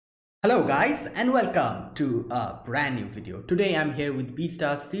Hello guys and welcome to a brand new video. Today I'm here with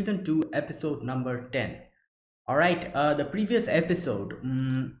Beastars season 2 episode number 10. Alright, the previous episode,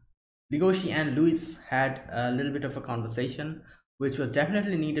 Ligoshi and Luis had a little bit of a conversation which was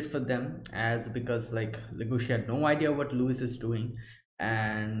definitely needed for them as because like Ligoshi had no idea what Luis is doing,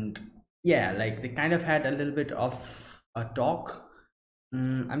 and yeah, like they kind of had a little bit of a talk.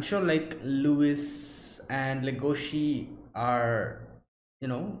 I'm sure like Luis and Ligoshi are, you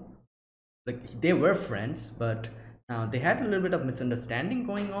know, like they were friends, but they had a little bit of misunderstanding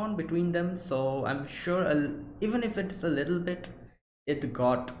going on between them. So I'm sure even if it's a little bit, it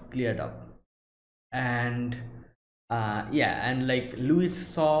got cleared up. And yeah, and like Luis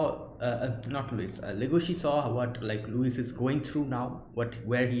saw not Luis, Legoshi saw what like Luis is going through now, what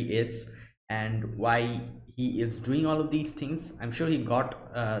where he is and why he is doing all of these things. I'm sure he got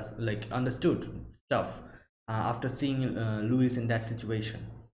like understood stuff after seeing Luis in that situation.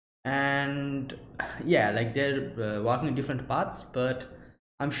 And yeah, like they're walking in different paths, but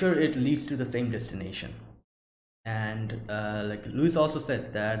I'm sure it leads to the same destination. And like Luis also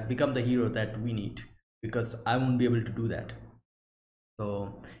said that become the hero that we need, because I won't be able to do that.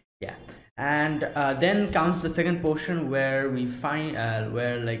 So yeah, and then comes the second portion where we find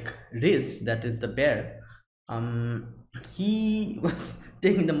where like Riz, that is the bear, um he was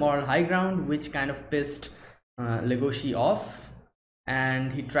taking the moral high ground, which kind of pissed Legoshi off,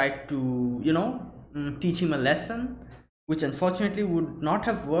 and he tried to teach him a lesson, which unfortunately would not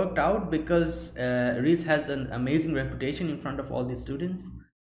have worked out because Riz has an amazing reputation in front of all the students.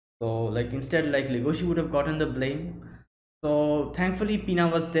 So like instead, like Legoshi would have gotten the blame. So thankfully Pina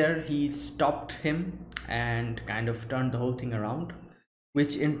was there. He stopped him and kind of turned the whole thing around,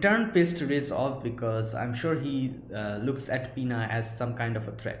 which in turn pissed Riz off because I'm sure he looks at Pina as some kind of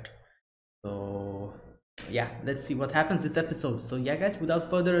a threat. So yeah, let's see what happens this episode. So yeah guys, without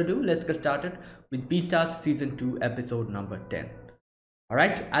further ado, let's get started with Beastars season 2 episode number 10.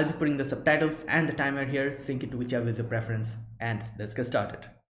 Alright, I'll be putting the subtitles and the timer here, sync it to whichever is your preference, and let's get started.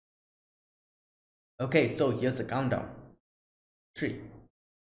 Okay, so here's the countdown. 3,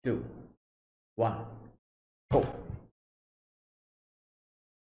 2, 1, go.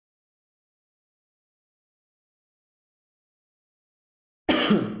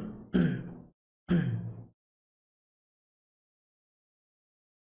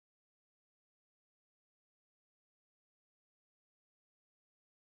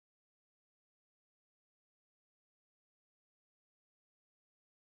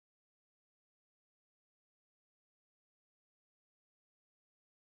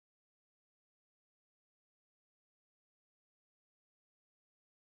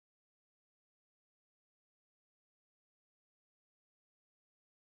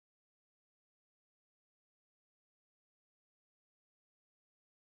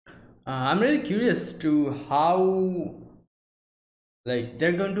 I'm really curious to how like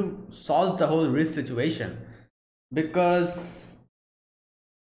they're going to solve the whole risk situation, because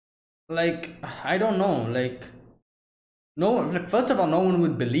like I don't know, like no, like first of all, no one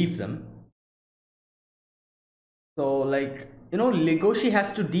would believe them. So like Legoshi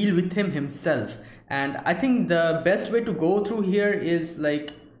has to deal with him himself, and I think the best way to go through here is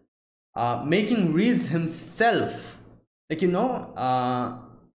like making Riz himself, like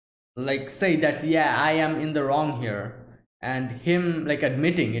like say that yeah, I am in the wrong here, and him like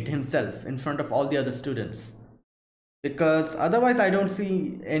admitting it himself in front of all the other students, because otherwise I don't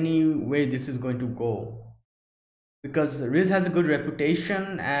see any way this is going to go, because Riz has a good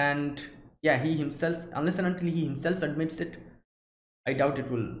reputation, and yeah, he himself, unless and until he himself admits it, I doubt it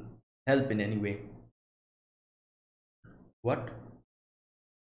will help in any way. What?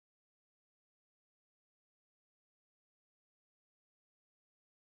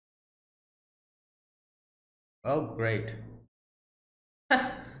 Oh great.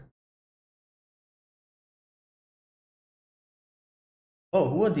 Oh,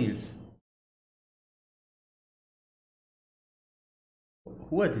 who are these?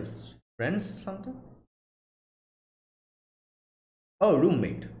 Who are these? Friends or something? Oh,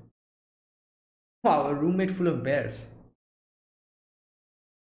 roommate. Wow, a roommate full of bears.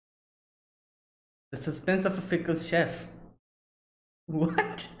 The suspense of a fickle chef.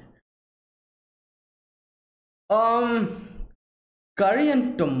 What? Um, curry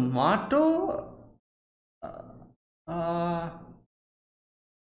and tomato? Uh,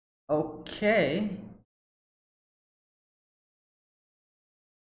 okay.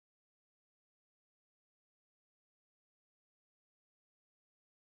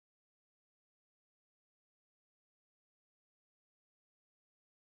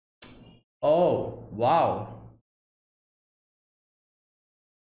 Oh, wow.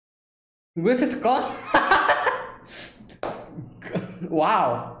 With his con.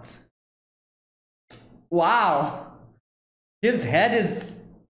 Wow. Wow. His head is.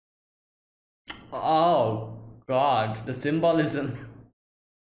 Oh God, the symbolism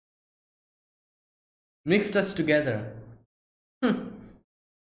mixed us together. Hmm.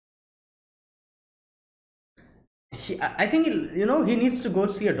 I think he needs to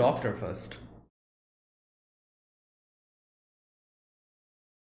go see a doctor first.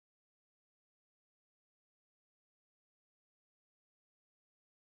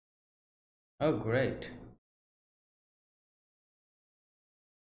 Oh great.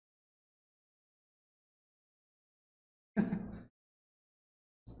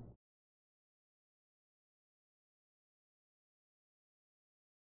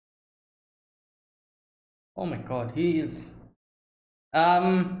 Oh my God, he is.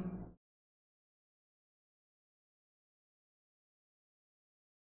 Um.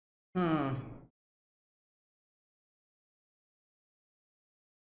 Hmm.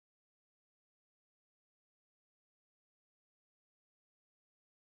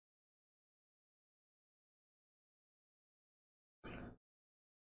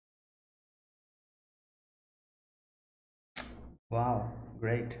 Wow.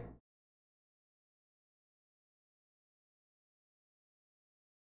 Great.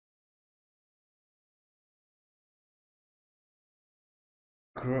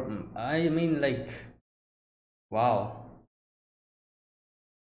 I mean, like, wow.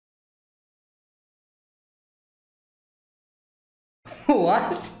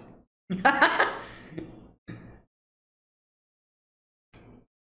 What?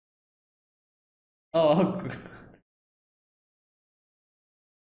 Oh,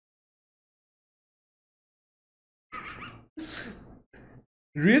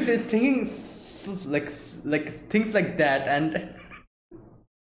 Reese is thinking like things like that, and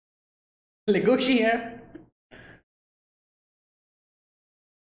Legoshi here.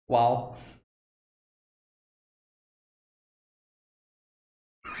 Wow.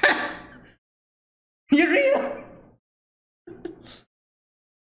 You real?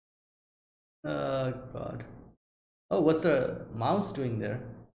 Oh God. Oh, what's the mouse doing there?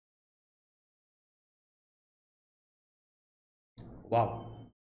 Wow.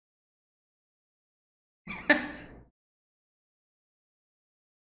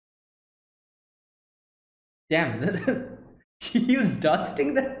 Damn. He was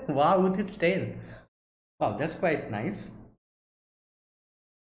dusting the wow with his tail. Wow, that's quite nice.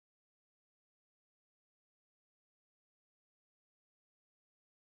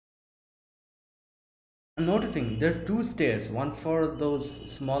 I'm noticing there are two stairs, one for those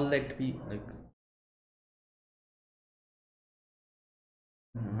small-legged people. Like,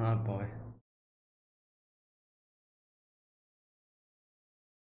 oh boy.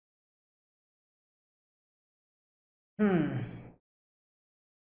 Hmm.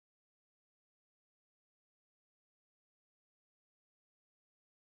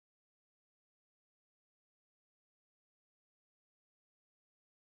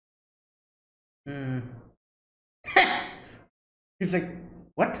 Hmm. He's like,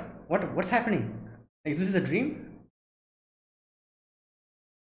 what? What's happening? Is this a dream?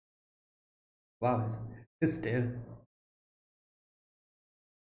 Wow, his tail.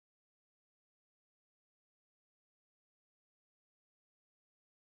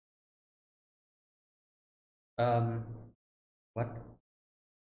 Um, what?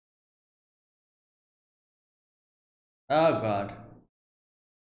 Oh God.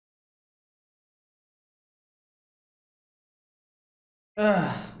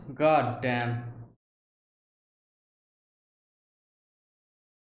 God damn.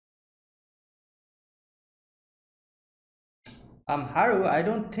 Haru, I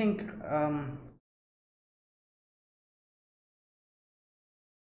don't think.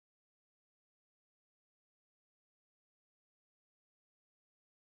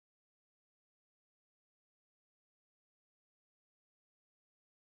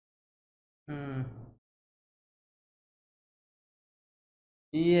 Hmm.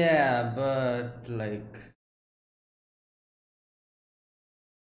 Yeah, but like,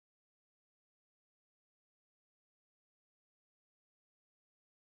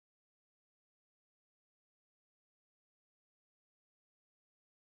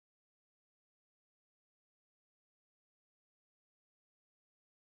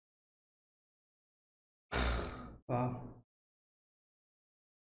 wow.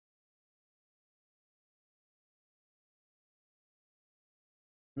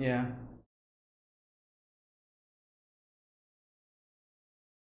 Yeah.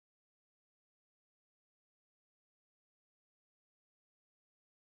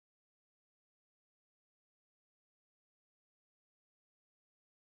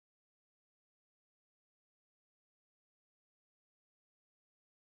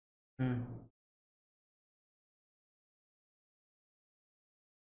 Hmm.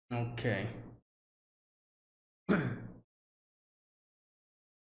 Okay.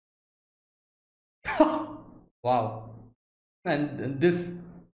 Wow. And this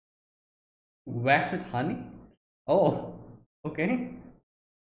wax with honey? Oh, okay.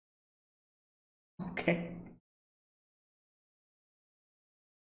 Okay.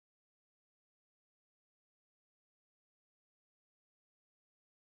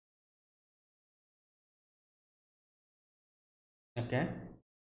 Okay.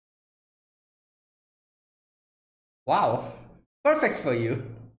 Wow. Perfect for you.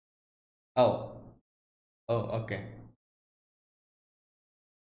 Oh. Oh, okay.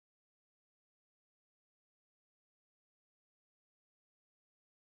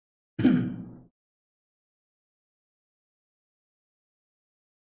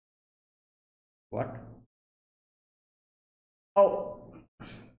 What? Oh.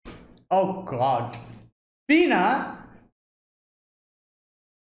 Oh God. Tina?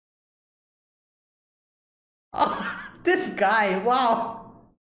 Oh, this guy. Wow.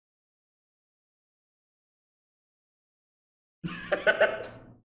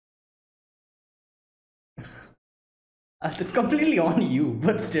 It's completely on you,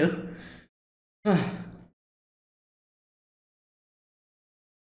 but still.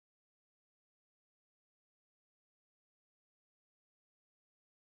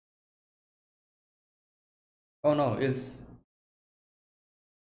 Oh no, is.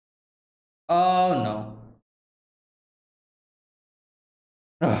 Oh no.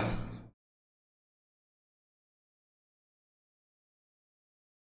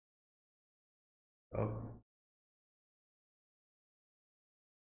 Oh.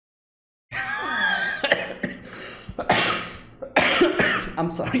 I'm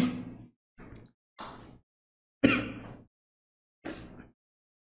sorry.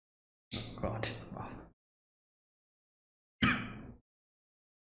 God. Wow.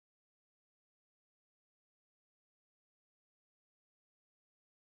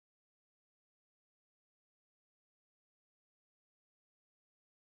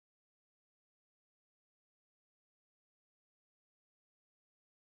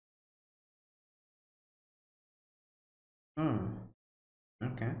 Hmm.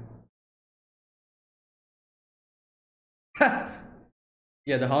 Okay.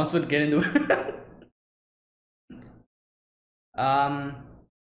 Yeah, the horns would get in the. um.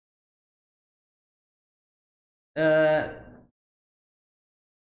 Uh.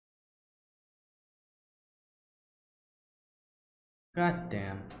 God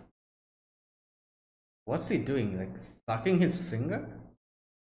damn. What's he doing? Like sucking his finger?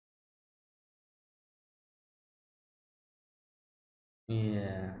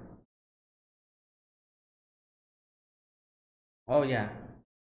 Yeah. Oh yeah.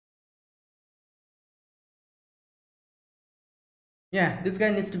 Yeah. This guy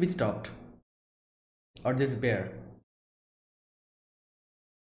needs to be stopped. Or this bear.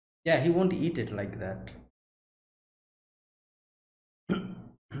 Yeah, he won't eat it like that.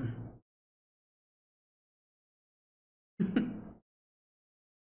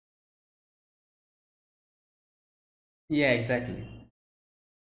 Yeah, exactly.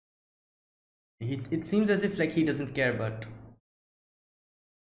 It seems as if like he doesn't care, but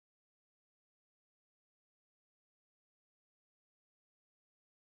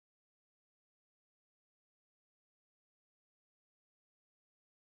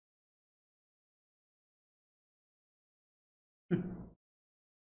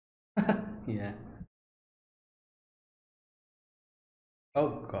yeah. Oh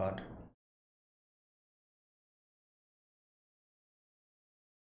God.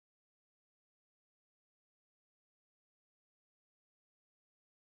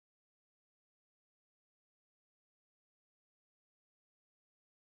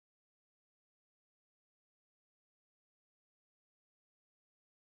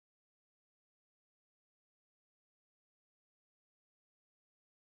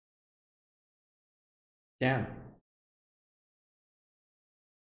 Damn.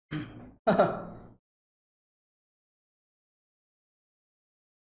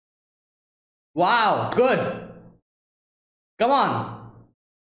 Wow, good. Come on.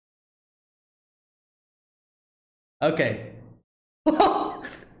 Okay.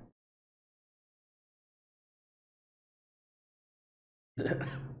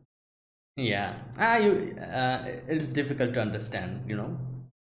 Yeah. You. It's difficult to understand. You know.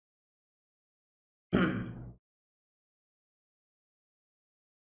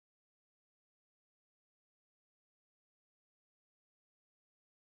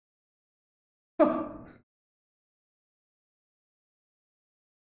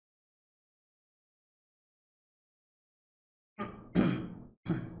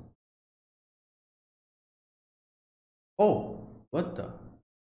 Oh, what the?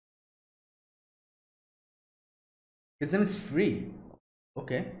 His name is Free.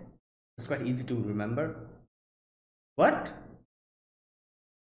 Okay, it's quite easy to remember. What?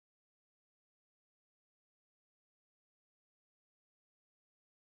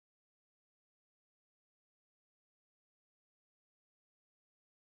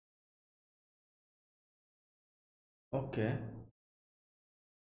 Okay.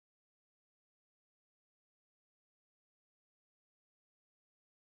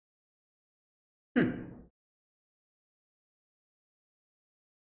 Hmm.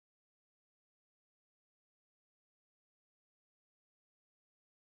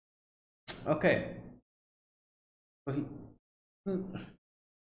 Okay. So he... Hmm.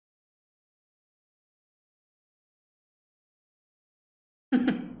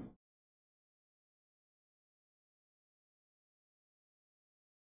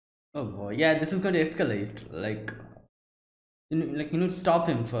 Oh boy, yeah, this is going to escalate. Like, like you need to stop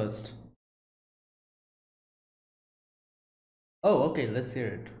him first. Oh, okay, let's hear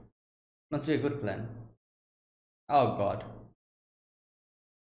it. Must be a good plan. Oh god.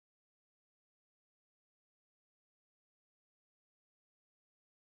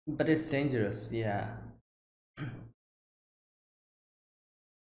 But it's dangerous, yeah.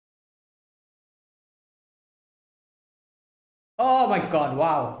 Oh my god,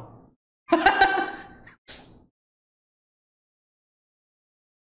 wow.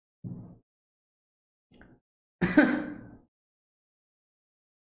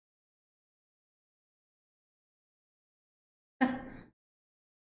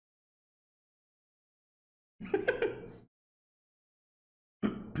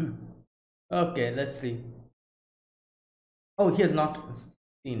 Okay, let's see. Oh, he has not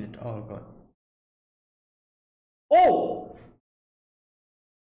seen it. Oh god. Oh!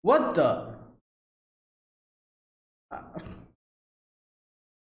 What the?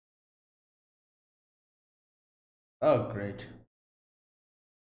 Oh, great.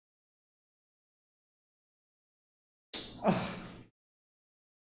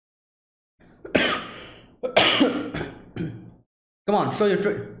 Come on, show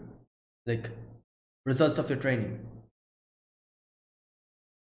your like results of your training.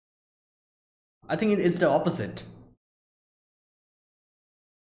 I think it's the opposite.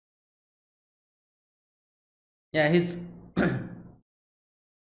 Yeah, he's.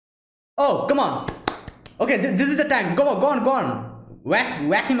 Oh, come on. Okay, this is the time. Go on, go on, go on.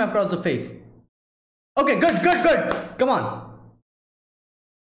 Whack him across the face. Okay, good, good, good. Come on.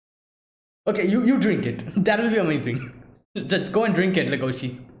 Okay, you drink it. That will be amazing. Just go and drink it,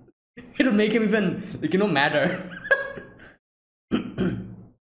 Legoshi. It'll make him even, like, madder.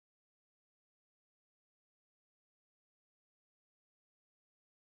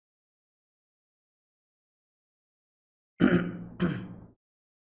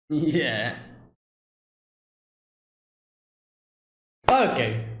 Yeah.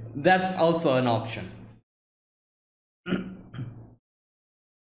 Okay, that's also an option.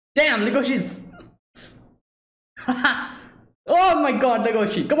 Damn, Legoshi's. Oh my god,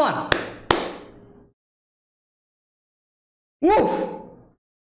 Legoshi, come on. Woo!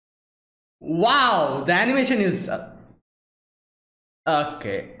 Wow, the animation is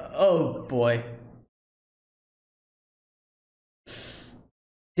okay. Oh boy.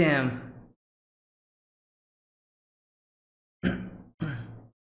 Damn.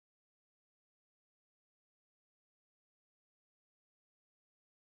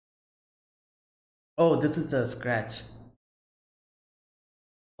 Oh, this is the scratch.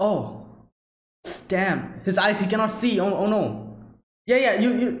 Oh, damn. His eyes, he cannot see. Oh no. Yeah, yeah,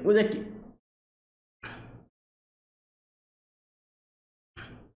 you like.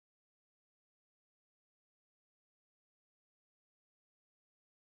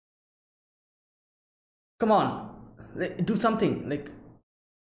 Come on. Like, do something. Like,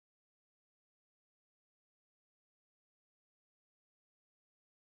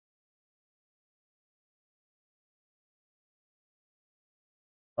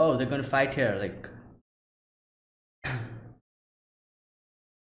 oh, they're gonna fight here. Like,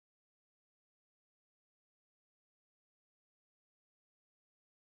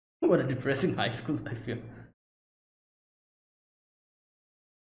 what a depressing high school life here.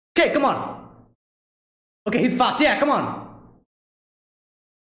 Okay, come on. Okay, he's fast. Yeah, come on.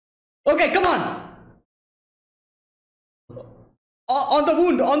 Okay, come on. On the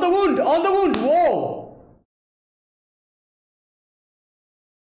wound, on the wound, on the wound. Whoa.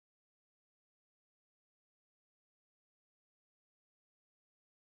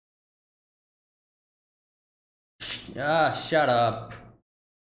 Yeah, shut up.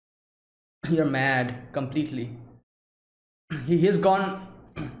 You're mad completely. He's gone.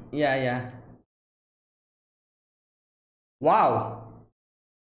 Yeah, yeah. Wow.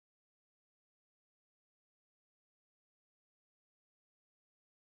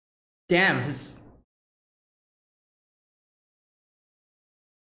 Damn, his.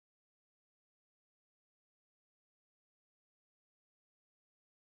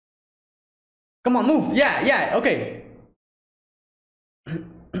 Come on, move. Yeah, yeah, okay.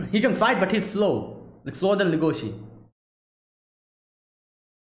 He can fight, but he's slow. Like slower than Legoshi.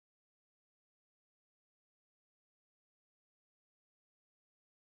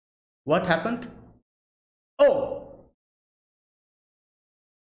 What happened? Oh!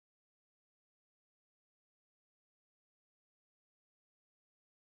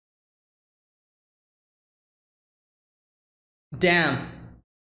 Damn.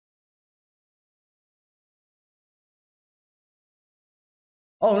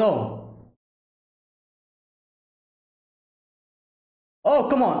 Oh no. Oh,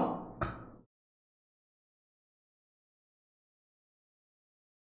 come on.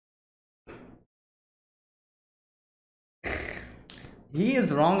 He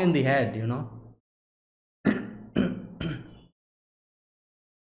is wrong in the head, you know?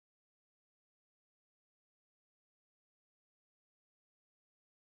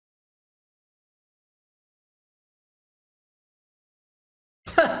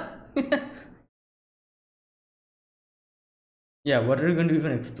 Yeah, what are you going to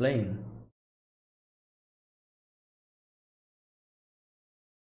even explain?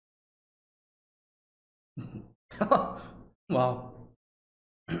 Wow.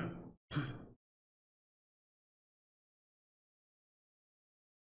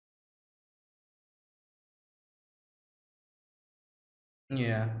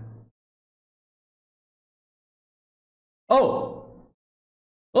 Yeah. Oh!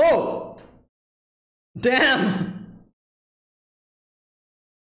 Oh! Damn!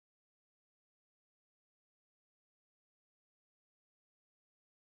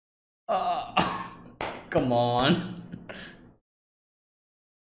 Uh, come on.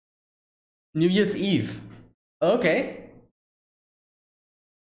 New Year's Eve. Okay.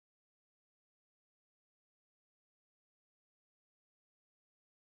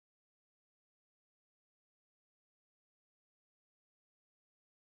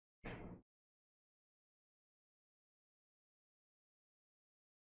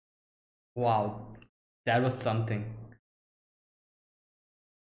 Wow. That was something.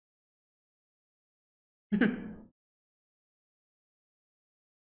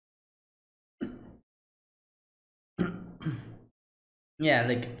 Yeah,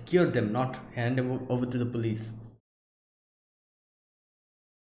 like cure them, not hand them over to the police.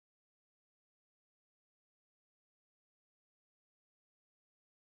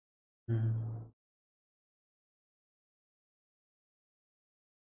 Mm.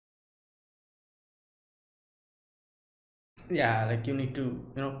 Yeah, like you need to,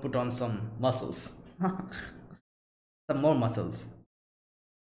 put on some muscles. Some more muscles.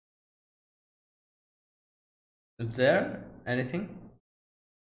 Is there anything?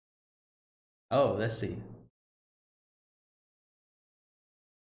 Oh, let's see.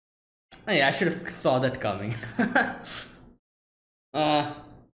 Oh, yeah, I should have saw that coming. uh,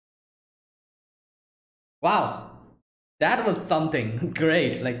 wow, that was something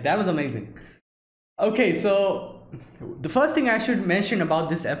great. Like that was amazing. Okay, so the first thing I should mention about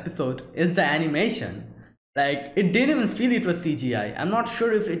this episode is the animation. Like it didn't even feel it was CGI. I'm not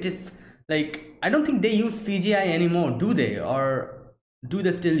sure if it is like I don't think they use CGI anymore, do they? Or do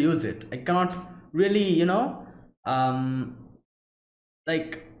they still use it? I cannot really, um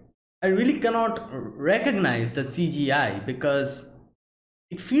like I really cannot recognize the CGI because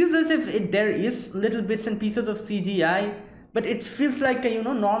it feels as if there is little bits and pieces of CGI, but it feels like a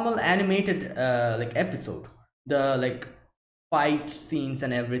normal animated like episode. The like fight scenes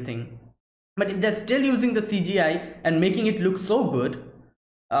and everything, but if they're still using the CGI and making it look so good,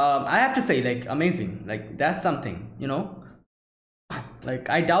 I have to say like amazing. Like that's something, like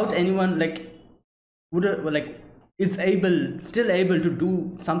I doubt anyone like would like is still able to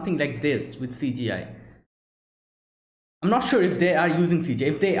do something like this with CGI. I'm not sure if they are using CGI.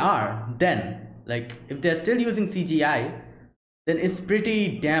 If they are, then like if they're still using CGI, then it's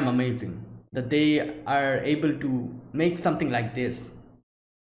pretty damn amazing that they are able to make something like this.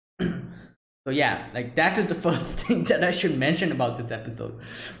 So yeah, like that is the first thing that I should mention about this episode.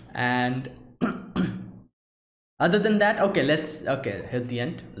 And other than that, okay, here's the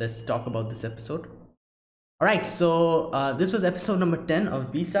end. Let's talk about this episode. All right, so this was episode number 10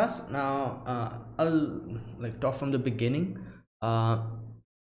 of Beastars. Now I'll like talk from the beginning. uh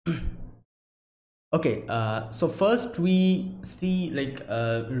Okay, so first we see like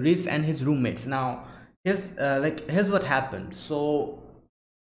Riz and his roommates. Now here's what happened. So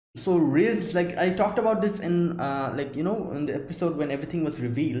Riz, like I talked about this in like in the episode when everything was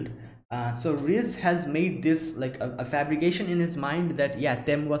revealed. So Riz has made this like a fabrication in his mind that yeah,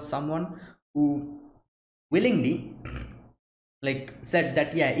 Tem was someone who willingly like said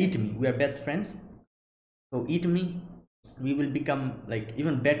that yeah, eat me, we are best friends, so eat me, we will become like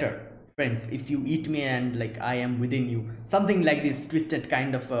even better friends if you eat me and like I am within you, something like this twisted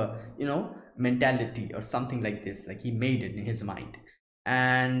kind of a mentality or something like this, like he made it in his mind,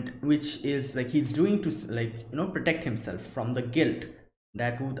 and which is like he's doing to like protect himself from the guilt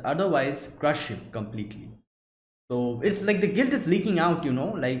that would otherwise crush him completely. So it's like the guilt is leaking out,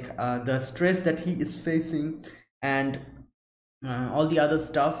 like the stress that he is facing, and all the other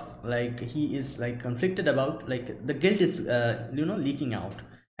stuff like he is like conflicted about, like the guilt is leaking out,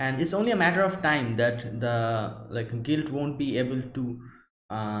 and it's only a matter of time that the like guilt won't be able to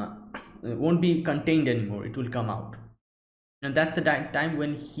uh, won't be contained anymore, it will come out, and that's the time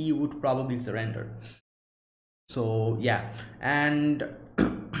when he would probably surrender. So yeah, and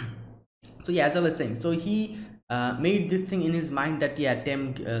so yeah, as I was saying, so he made this thing in his mind that yeah,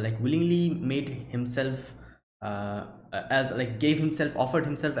 Tem like willingly made himself as like gave himself, offered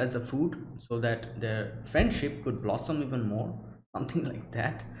himself as a food so that their friendship could blossom even more, something like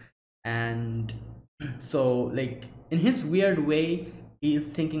that. And so like in his weird way he is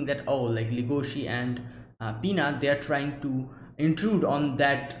thinking that oh, like Legoshi and Pina, they are trying to intrude on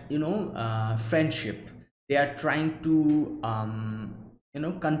that friendship, they are trying to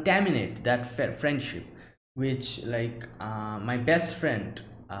contaminate that friendship, which like my best friend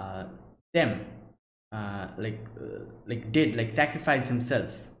them did like sacrifice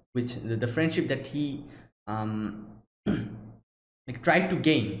himself, which the friendship that he um like tried to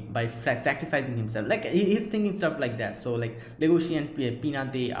gain by sacrificing himself, like he's thinking stuff like that. So like Legoshi and Pina,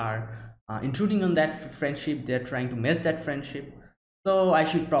 they are intruding on that friendship, they're trying to mess that friendship, so I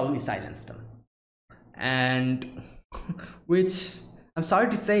should probably silence them. And which I'm sorry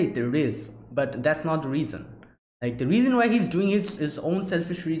to say there is, but that's not the reason. Like the reason why he's doing his own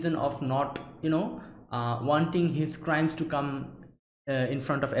selfish reason of not wanting his crimes to come in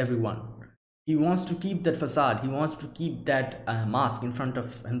front of everyone. He wants to keep that facade, he wants to keep that mask in front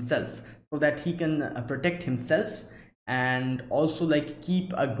of himself so that he can protect himself and also like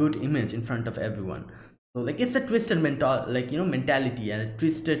keep a good image in front of everyone. So like it's a twisted mental, like mentality, and a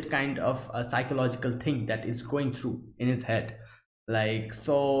twisted kind of a psychological thing that is going through in his head. Like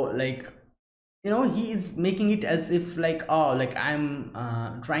so like he is making it as if like oh, like I'm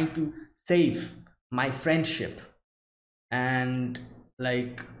trying to save my friendship, and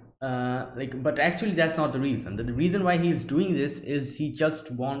like but actually that's not the reason. The reason why he is doing this is he just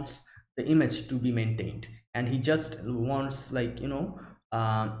wants the image to be maintained, and he just wants like to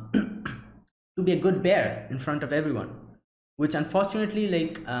be a good bear in front of everyone, which unfortunately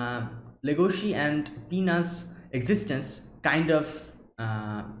like Legoshi and Pina's existence kind of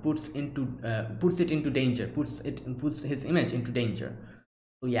puts it into danger, puts his image into danger.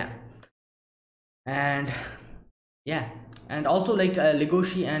 So yeah, and yeah, and also like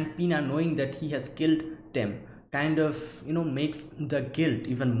Legoshi and Pina knowing that he has killed them kind of makes the guilt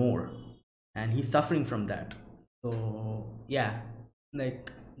even more, and he's suffering from that. So yeah,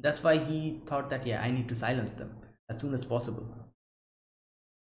 like that's why he thought that yeah, I need to silence them as soon as possible.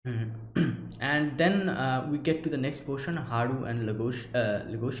 Mhm. And then we get to the next portion, Haru and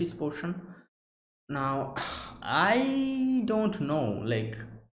Legoshi's portion. Now I don't know, like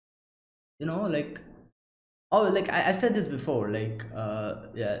like oh, like I said this before, like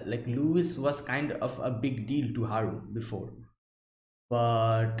yeah, like Lewis was kind of a big deal to Haru before,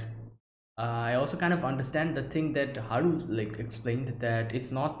 but I also kind of understand the thing that Haru like explained, that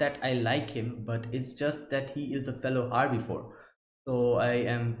it's not that I like him, but it's just that he is a fellow Herbivore, so I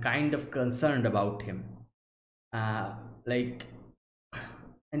am kind of concerned about him. Like,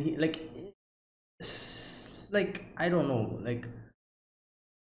 and he like I don't know, like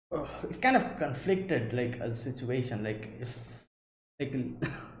it's kind of conflicted, like a situation, like if like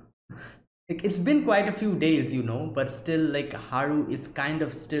like it's been quite a few days, but still like Haru is kind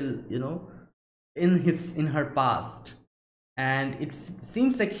of still in her past, and it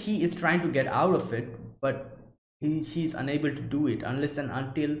seems like she is trying to get out of it, but she's unable to do it unless and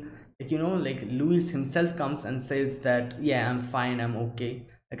until like like Louis himself comes and says that yeah, I'm fine, I'm okay.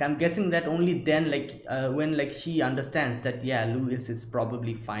 Like I'm guessing that only then, like when like she understands that yeah, Louis is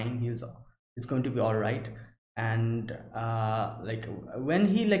probably fine, he's going to be all right, and like when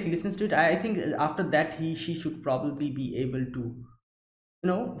he like listens to it, I think after that she should probably be able to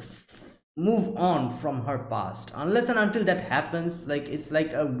move on from her past. Unless and until that happens, like it's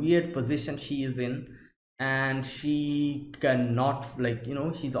like a weird position she is in, and she cannot, like,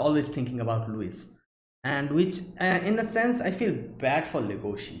 she's always thinking about Louis. And which, in a sense, I feel bad for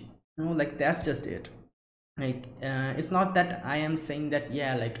Legoshi. Like, that's just it. Like, it's not that I am saying that,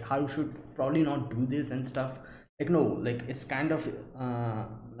 yeah, like, Haru should probably not do this and stuff. Like, no, like, it's kind of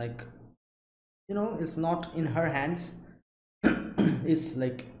like, it's not in her hands. It's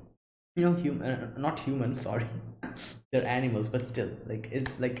like, not human, sorry. They're animals, but still, like,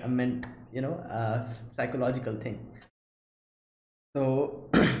 it's like a psychological thing. So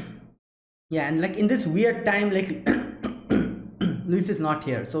yeah, and like in this weird time, like, Luis is not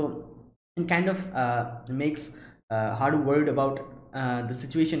here, so it kind of makes Haru worried about the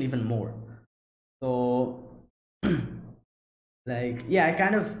situation even more. So like, yeah, I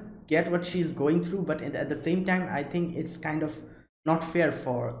kind of get what she's going through, but at the same time, I think it's kind of not fair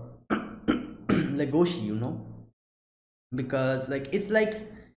for Legoshi, because like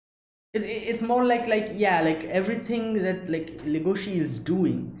it's more like, yeah, like everything that like Legoshi is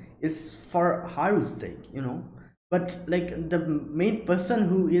doing is for Haru's sake, but like the main person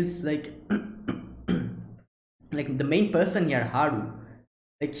who is like like the main person here, Haru,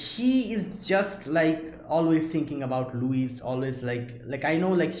 like she is just like always thinking about Luis, always like I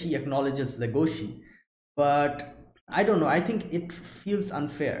know, like she acknowledges Legoshi, but I don't know, I think it feels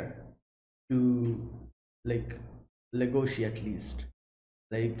unfair to like Legoshi, at least,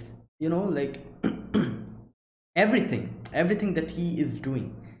 like, like everything that he is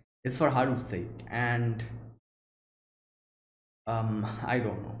doing is for Haru's sake. And I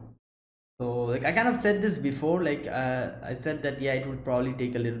don't know. So like I kind of said this before, like I said that, yeah, it would probably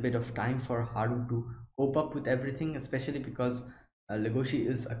take a little bit of time for Haru to cope up with everything, especially because Legoshi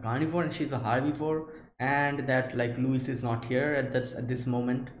is a carnivore and she's a herbivore, and that like Luis is not here at this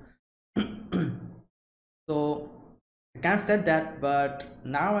moment. So I kind of said that, but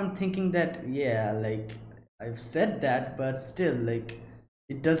now I'm thinking that, yeah, like I've said that, but still, like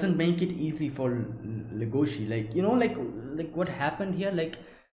it doesn't make it easy for Legoshi. Like, like what happened here, like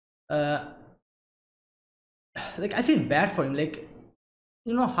uh like I feel bad for him. Like,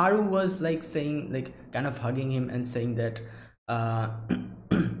 Haru was like saying, like kind of hugging him and saying that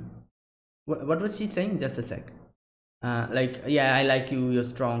what was she saying? Just a sec. Like, yeah, I like you, you're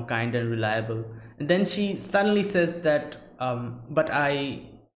strong, kind, and reliable. And then she suddenly says that, but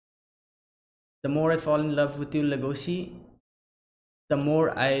the more I fall in love with you, Legoshi, the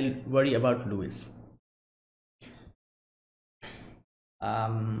more I worry about Louis.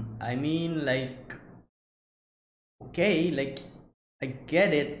 I mean, like, okay, like I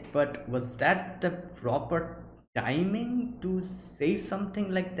get it, but was that the proper timing to say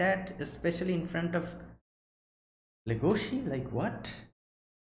something like that, especially in front of Legoshi? Like, what?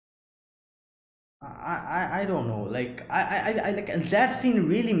 I don't know. Like, I like that scene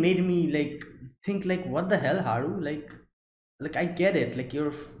really made me like think, like, what the hell, Haru? Like I get it, like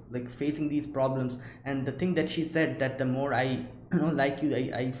you're like facing these problems, and the thing that she said, that the more I like you,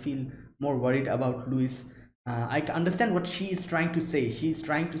 I feel more worried about Luis. I can understand what she is trying to say. She's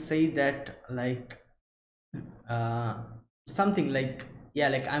trying to say that, like, uh something like, yeah,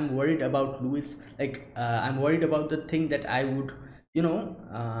 like I'm worried about Luis, like I'm worried about the thing that I would, you know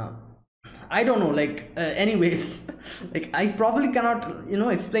uh I don't know, like anyways, like I probably cannot,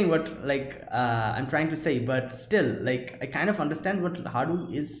 explain what, like I'm trying to say, but still, like I kind of understand what Haru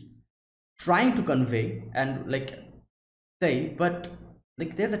is trying to convey and like say, but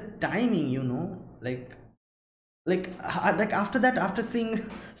like there's a timing, like after that, after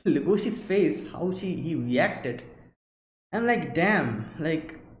seeing Legoshi's face, how he reacted, I'm like, damn,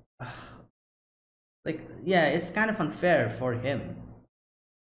 like yeah, it's kind of unfair for him.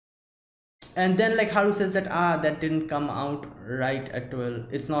 And then like Haru says that, that didn't come out right at all,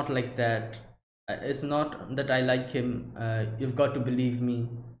 it's not like that. It's not that I like him, you've got to believe me.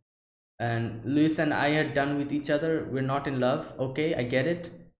 And Luis and I are done with each other, we're not in love, okay, I get it,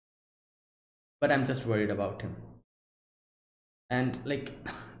 but I'm just worried about him. And like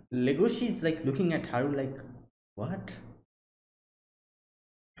Legoshi is like looking at Haru like, what?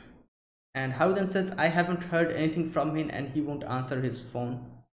 And Haru then says, I haven't heard anything from him and he won't answer his phone.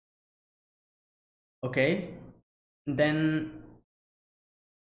 Okay, then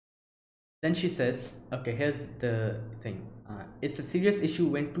she says, okay, here's the thing, it's a serious issue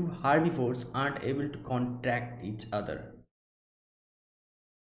when two herbivores aren't able to contact each other.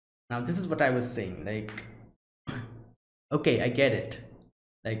 Now this is what I was saying, like okay, I get it,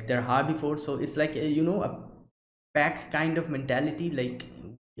 like they're herbivores, so it's like a pack kind of mentality, like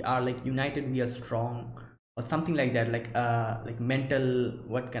we are like united, we are strong, or something like that, like mental,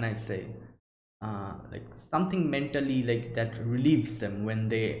 what can I say, like something mentally like that relieves them when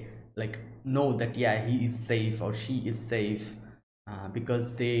they like know that yeah, he is safe or she is safe,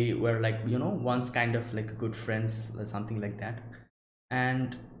 because they were like, you know, once kind of like good friends or something like that.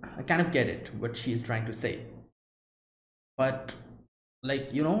 And I kind of get it what she is trying to say, but like,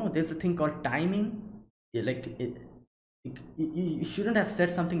 you know, there's a thing called timing. Like you shouldn't have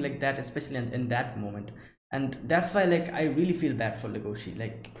said something like that, especially in that moment. And that's why like I really feel bad for Legoshi.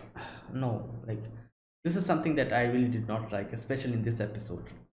 Like no, like this is something that I really did not like, especially in this episode,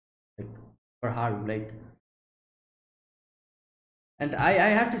 like for Haru. Like, and I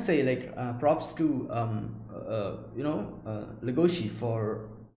have to say like props to you know, Legoshi for,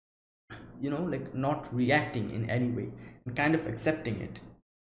 you know, like not reacting in any way and kind of accepting it.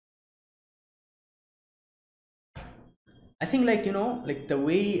 I think like, you know, like the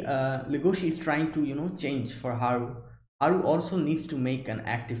way Legoshi is trying to, you know, change for Haru, Haru also needs to make an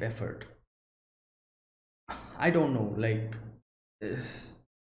active effort. I don't know, like it's,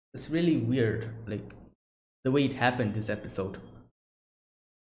 it's really weird, like the way it happened this episode.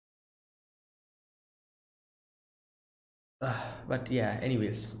 But yeah,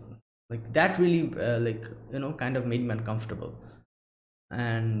 anyways, like that really like, you know, kind of made me uncomfortable.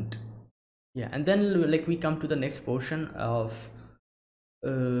 And yeah, and then like we come to the next portion of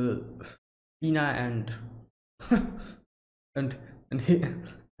uh Pina and and and he,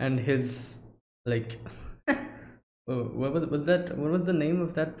 and his like oh, was that, what was the name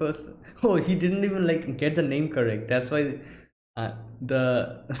of that person? Oh, he didn't even like get the name correct. That's why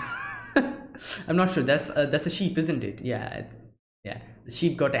the I'm not sure. That's a sheep, isn't it? Yeah, yeah. The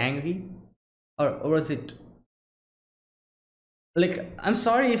sheep got angry, or was it like, I'm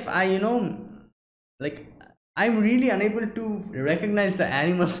sorry if I, you know, like I'm really unable to recognize the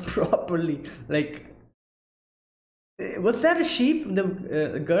animals properly. Like, was that a sheep,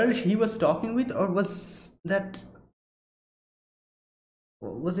 the girl he was talking with, or was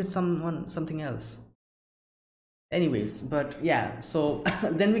it someone, something else? Anyways, but yeah, so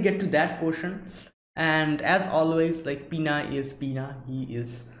then we get to that portion, and as always, like Pina is Pina. He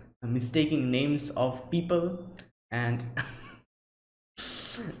is mistaking names of people, and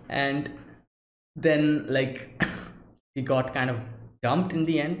and then like he got kind of dumped in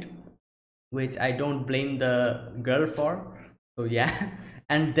the end, which I don't blame the girl for. So yeah,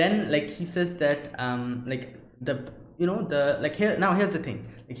 and then like he says that like the, you know, the like here now here's the thing.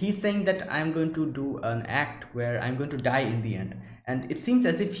 Like he's saying that I'm going to do an act where I'm going to die in the end, and it seems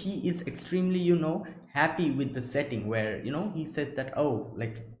as if he is extremely, you know, happy with the setting where, you know, he says that, oh,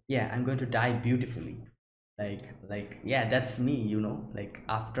 like yeah, I'm going to die beautifully. Like yeah, that's me, you know, like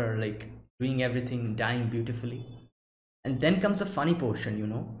after like doing everything, dying beautifully. And then comes the funny portion, you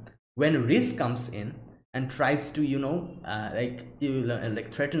know, when Riz comes in and tries to, you know, like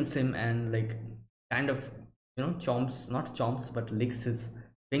like threatens him and like kind of, you know, chomps, not chomps, but licks his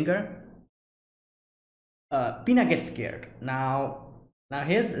finger. Pina gets scared. Now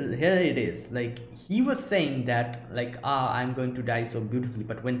here it is. Like he was saying that like, ah, I'm going to die so beautifully,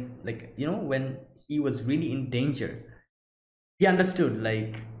 but when, like, you know, when he was really in danger, he understood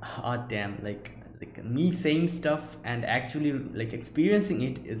like, ah, damn, like me saying stuff and actually like experiencing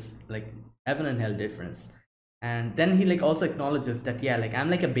it is like heaven and hell difference. And then he like also acknowledges that yeah, like I'm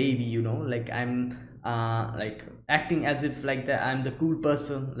like a baby, you know, like I'm like acting as if like that I'm the cool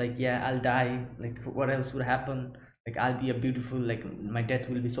person, like yeah, I'll die, like what else would happen, like I'll be a beautiful, like my death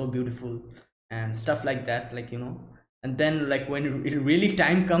will be so beautiful and stuff like that, like, you know. And then like when it really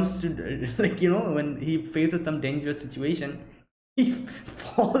time comes to like, you know, when he faces some dangerous situation, he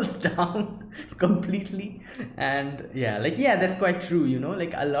falls down completely. And yeah, like yeah, that's quite true, you know,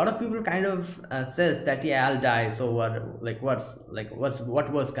 like a lot of people kind of says that yeah, I'll die, so what, like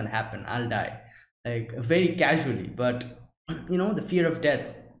what worse can happen, I'll die, like very casually. But you know, the fear of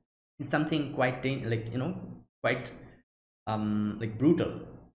death is something quite like, you know, quite like brutal.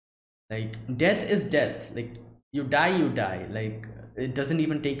 Like death is death, like you die, like it doesn't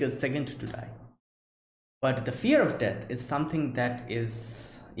even take a second to die. But the fear of death is something that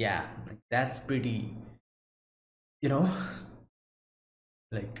is, yeah, like that's pretty, you know,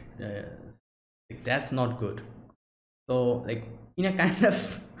 like like that's not good. So like Ina kind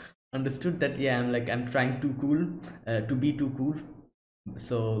of understood that yeah, I'm trying too cool, to be too cool.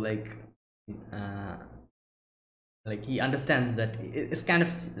 So uh like he understands that it's kind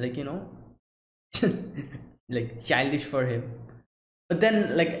of like, you know, like childish for him. But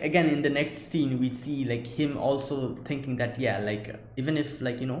then like again in the next scene we see like him also thinking that yeah, like even if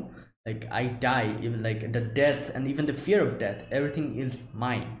like, you know, like I die, even like the death and even the fear of death, everything is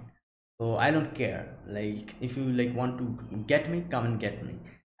mine, so I don't care. Like if you like want to get me, come and get me.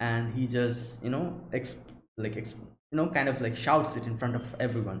 and he just kind of like shouts it in front of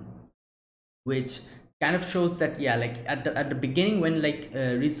everyone, which kind of shows that yeah, like at the beginning when like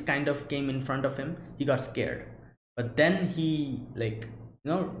Riz kind of came in front of him, he got scared, but then he like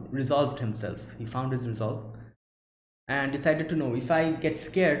resolved himself. He found his resolve and decided to know, if I get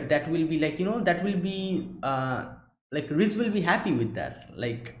scared, that will be like that will be like Riz will be happy with that.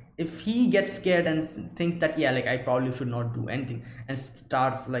 Like if he gets scared and thinks that yeah, like I probably should not do anything, and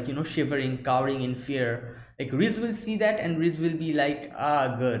starts like shivering, cowering in fear, like Riz will see that, and Riz will be like,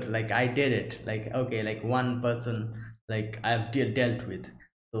 ah, good, like I did it, like okay, like one person like I've dealt with,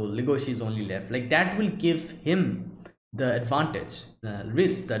 so Legoshi is only left. Like that will give him the advantage,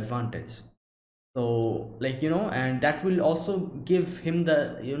 Riz the advantage. So like and that will also give him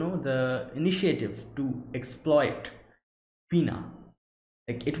the the initiative to exploit Pina.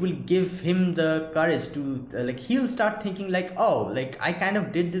 Like it will give him the courage to like he'll start thinking like, oh, like I kind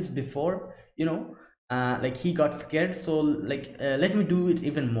of did this before, like he got scared, so like let me do it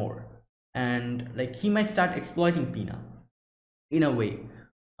even more. And like he might start exploiting Pina in a way,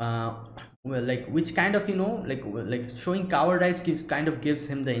 uh well, like which kind of like showing cowardice gives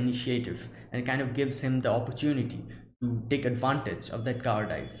him the initiative, and kind of gives him the opportunity to take advantage of that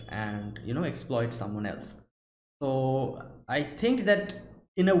cowardice and exploit someone else. So I think that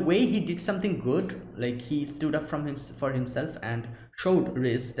in a way he did something good. Like he stood up from him for himself and showed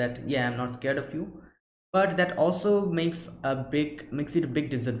Riz that yeah, I'm not scared of you. But that also makes it a big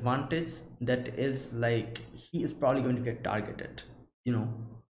disadvantage, that is like he is probably going to get targeted, you know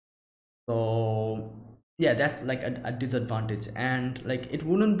so yeah, that's like a disadvantage. And like it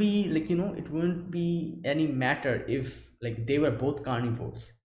wouldn't be like it wouldn't be any matter if like they were both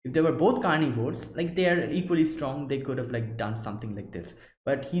carnivores. If they were both carnivores, like they are equally strong, they could have like done something like this.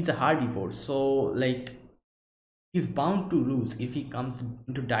 But he's a herbivore, so like he's bound to lose if he comes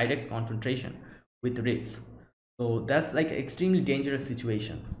into direct confrontation with Riz. So that's like extremely dangerous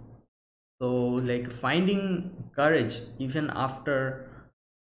situation. So like finding courage even after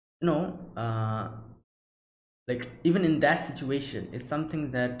you know uh, like even in that situation is something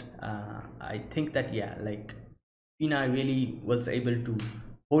that I think that yeah, like Pina really was able to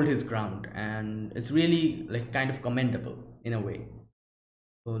hold his ground, and it's really like kind of commendable in a way.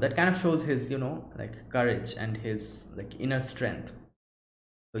 So that kind of shows his like courage and his like inner strength.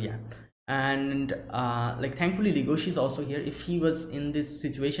 So yeah. And like thankfully Legoshi is also here. If he was in this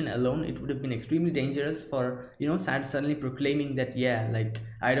situation alone, it would have been extremely dangerous for suddenly proclaiming that yeah, like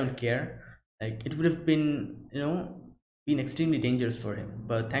I don't care. Like it would have been been extremely dangerous for him.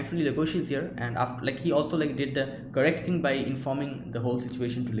 But thankfully Legoshi is here, and after like he also like did the correct thing by informing the whole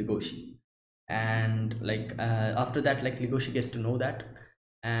situation to Legoshi. And like after that, like Legoshi gets to know that,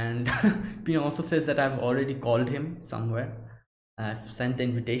 and Pina also says that I've already called him somewhere. I've sent the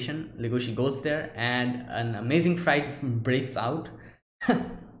invitation. Legoshi goes there, and an amazing fight breaks out.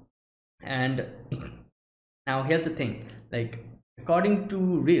 And now here's the thing, like according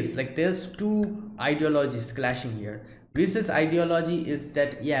to Riz, like there's two ideologies clashing here. Riz's ideology is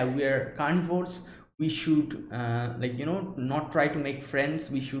that yeah, we're carnivores, we should like not try to make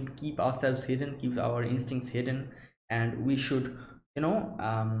friends, we should keep ourselves hidden, keep our instincts hidden, and we should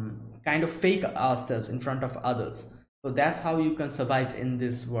kind of fake ourselves in front of others. So that's how you can survive in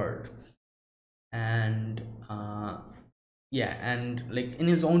this world. And yeah, and like in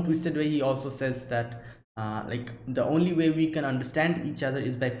his own twisted way, he also says that like the only way we can understand each other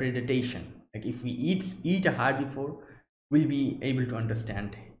is by predation. Like if we eat a herbivore, we'll be able to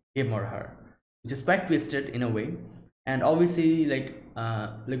understand him or her, which is quite twisted in a way. And obviously like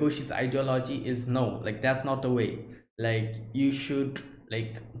Legoshi's ideology is no, like that's not the way. Like you should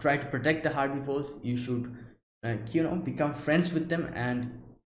like try to protect the herbivores, you should like become friends with them, and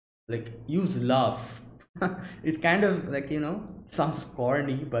like use love. It kind of like sounds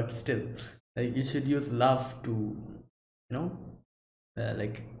corny, but still, like you should use love to know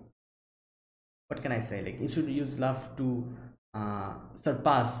like what can I say, like you should use love to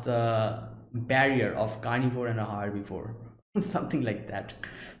surpass the barrier of carnivore and a herbivore. Something like that.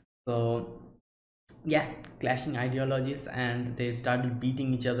 So yeah, clashing ideologies, and they started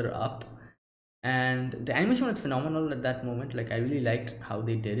beating each other up. And the animation was phenomenal at that moment. Like I really liked how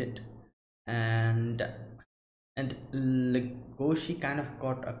they did it. and and Legoshi kind of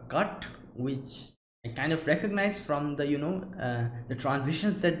got a cut, which I kind of recognize from the the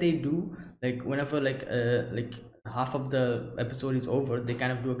transitions that they do. Like whenever like half of the episode is over, they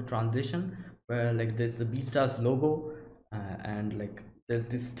kind of do a transition where like there's the Beastars logo, and like there's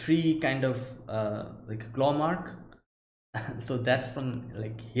this three kind of like claw mark. So that's from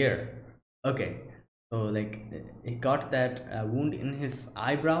like here. Okay. So like he got that wound in his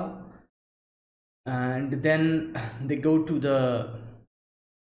eyebrow, and then they go to the,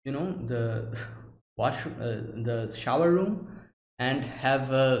 the the shower room, and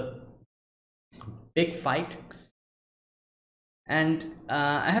have a big fight. And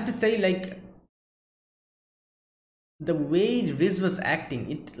I have to say, like, the way Riz was acting,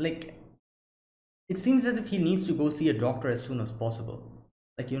 it seems as if he needs to go see a doctor as soon as possible.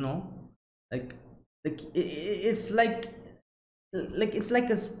 Like, like it's like it's like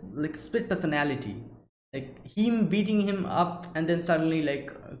like split personality, like him beating him up, and then suddenly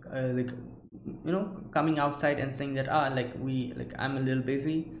like coming outside and saying that, like, I'm a little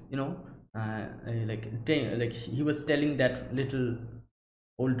busy, like he was telling that little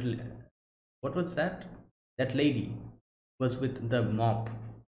old what was that, that lady was with the mop.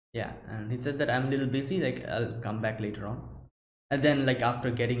 Yeah, and he says that I'm a little busy, like I'll come back later on. And then, like,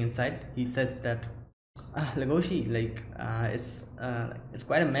 after getting inside, he says that, Lagoshi, like, it's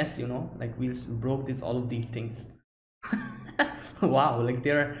quite a mess, like we just broke this all of these things. Wow, like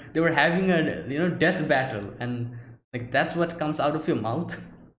they were having a, death battle, and like that's what comes out of your mouth.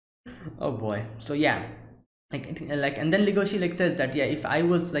 Oh boy. So yeah, like and then Legoshi like says that, yeah, if I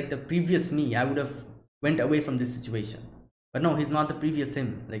was like the previous me, I would have went away from this situation. But no, he's not the previous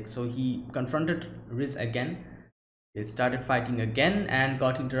him. Like, so he confronted Riz again. They started fighting again and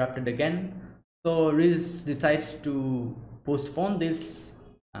got interrupted again. So Riz decides to postpone this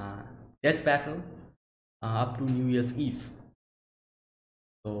death battle up to New Year's Eve.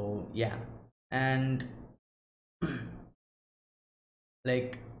 So yeah, and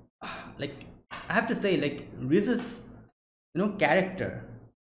like like I have to say, like, Riz's character,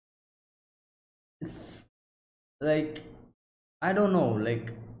 it's like, I don't know,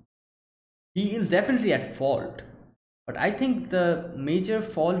 like, he is definitely at fault, but I think the major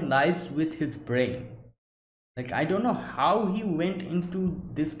fault lies with his brain. Like, I don't know how he went into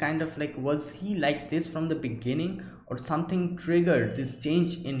this kind of, like, was he like this from the beginning, or something triggered this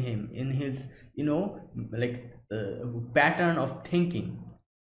change in him, in his, like, pattern of thinking.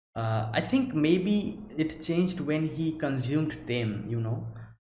 I think maybe it changed when he consumed them,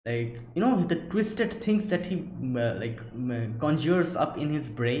 like, the twisted things that he conjures up in his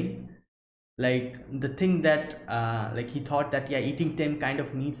brain, like the thing that like he thought that, yeah, eating them kind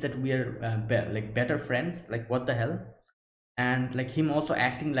of means that we are like better friends, like what the hell. And like him also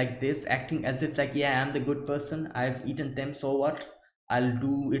acting like this, acting as if like, yeah, I'm the good person, I've eaten them, so what, I'll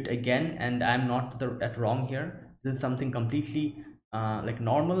do it again, and I'm not at wrong here, this is something completely like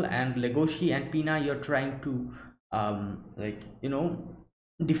normal. And Legoshi and Pina, you're trying to like,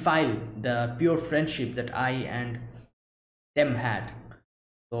 defile the pure friendship that I and them had.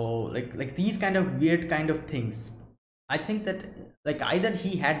 So like these kind of weird kind of things, I think that, like, either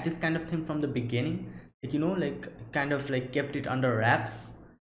he had this kind of thing from the beginning, like, like kind of like kept it under wraps,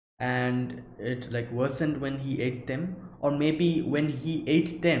 and it like worsened when he ate them, or maybe when he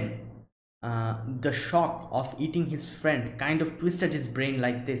ate them, the shock of eating his friend kind of twisted his brain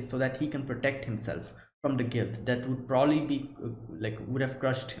like this, so that he can protect himself from the guilt that would probably be like would have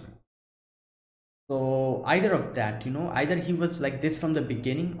crushed him. So either of that, either he was like this from the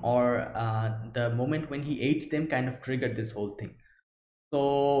beginning, or the moment when he ate them kind of triggered this whole thing.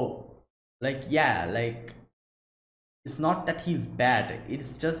 So like, yeah, like, it's not that he's bad,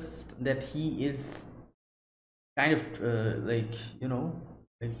 it's just that he is kind of like,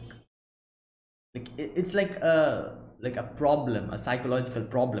 like it's like a problem, a psychological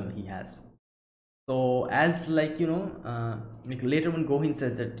problem he has. So as like, like later when Gohin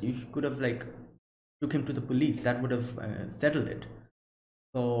says that you could have like took him to the police, that would have settled it.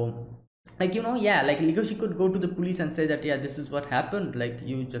 So like, yeah, like Legoshi could go to the police and say that, yeah, this is what happened, like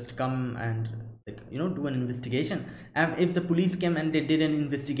you just come and like, do an investigation. And if the police came and they did an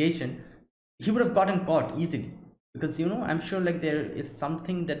investigation, he would have gotten caught easily, because I'm sure like there is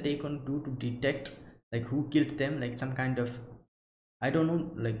something that they can do to detect like who killed them, like some kind of, I don't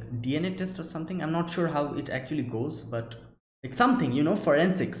know, like DNA test or something. I'm not sure how it actually goes, but like something,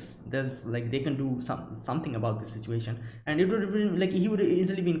 forensics. There's like they can do something about this situation, and it would have been like he would have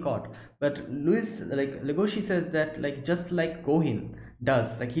easily been caught. But Luis, like Legoshi says that, like, just like Gohin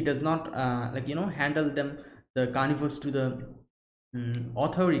does, like he does not like, handle them, the carnivores, to the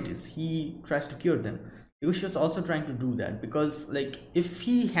authorities. He tries to cure them. Legoshi is also trying to do that, because like if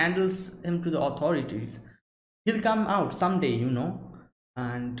he handles him to the authorities, he'll come out someday,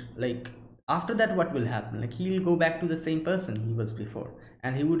 and like after that, what will happen, like he'll go back to the same person he was before,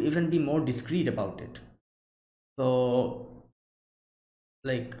 and he would even be more discreet about it. So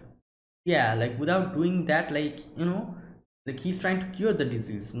like, yeah, like without doing that, like, like he's trying to cure the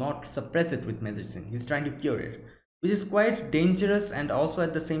disease, not suppress it with medicine. He's trying to cure it, which is quite dangerous and also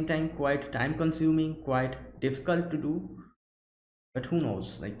at the same time quite time consuming, quite difficult to do. But who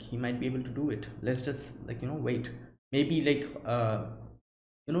knows, like he might be able to do it. Let's just, like, wait. Maybe like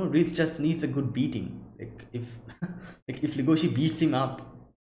Reese just needs a good beating. Like if like if Legoshi beats him up,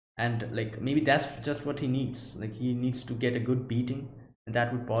 and like maybe that's just what he needs. Like he needs to get a good beating, and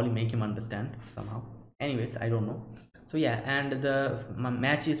that would probably make him understand somehow. Anyways, I don't know. So yeah, and the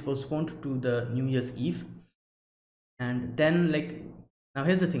match is postponed to the New Year's Eve. And then, like, now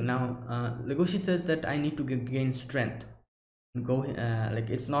here's the thing. Now Legoshi says that I need to gain strength and go, like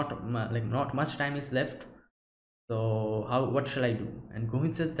it's not like not much time is left, so what shall I do? And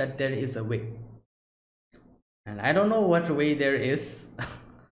Gohin says that there is a way, and I don't know what way there is.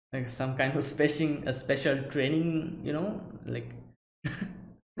 Like some kind of special training, like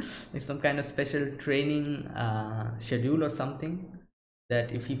like some kind of special training schedule or something,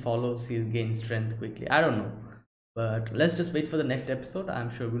 that if he follows he'll gain strength quickly. I don't know, but let's just wait for the next episode. I'm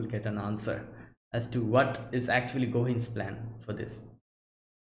sure we'll get an answer as to what is actually Gohin's plan for this.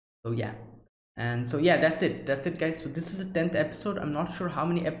 So yeah, and so yeah, that's it guys. So this is the 10th episode. I'm not sure how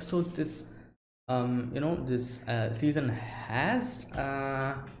many episodes this this season has.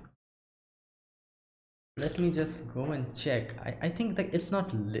 Let me just go and check. I think that it's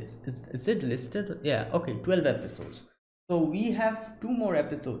not is it listed? Yeah, okay, 12 episodes. So we have 2 more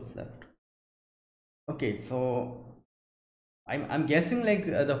episodes left. Okay, so I'm guessing like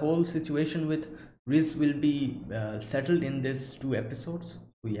the whole situation with Riz will be settled in these 2 episodes.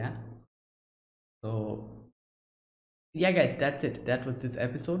 So yeah, so yeah guys, that's it. That was this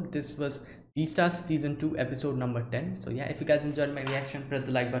episode. This was Beastars season 2 episode number 10. So yeah, if you guys enjoyed my reaction, press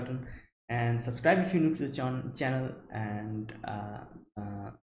the like button and subscribe if you're new to the channel, and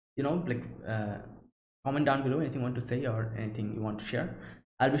like comment down below anything you want to say or anything you want to share.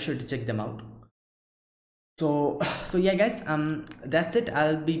 I'll be sure to check them out. So so yeah guys, that's it.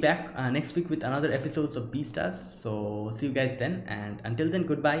 I'll be back next week with another episodes of Beastars. So see you guys then, and until then,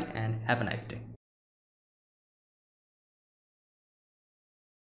 goodbye and have a nice day.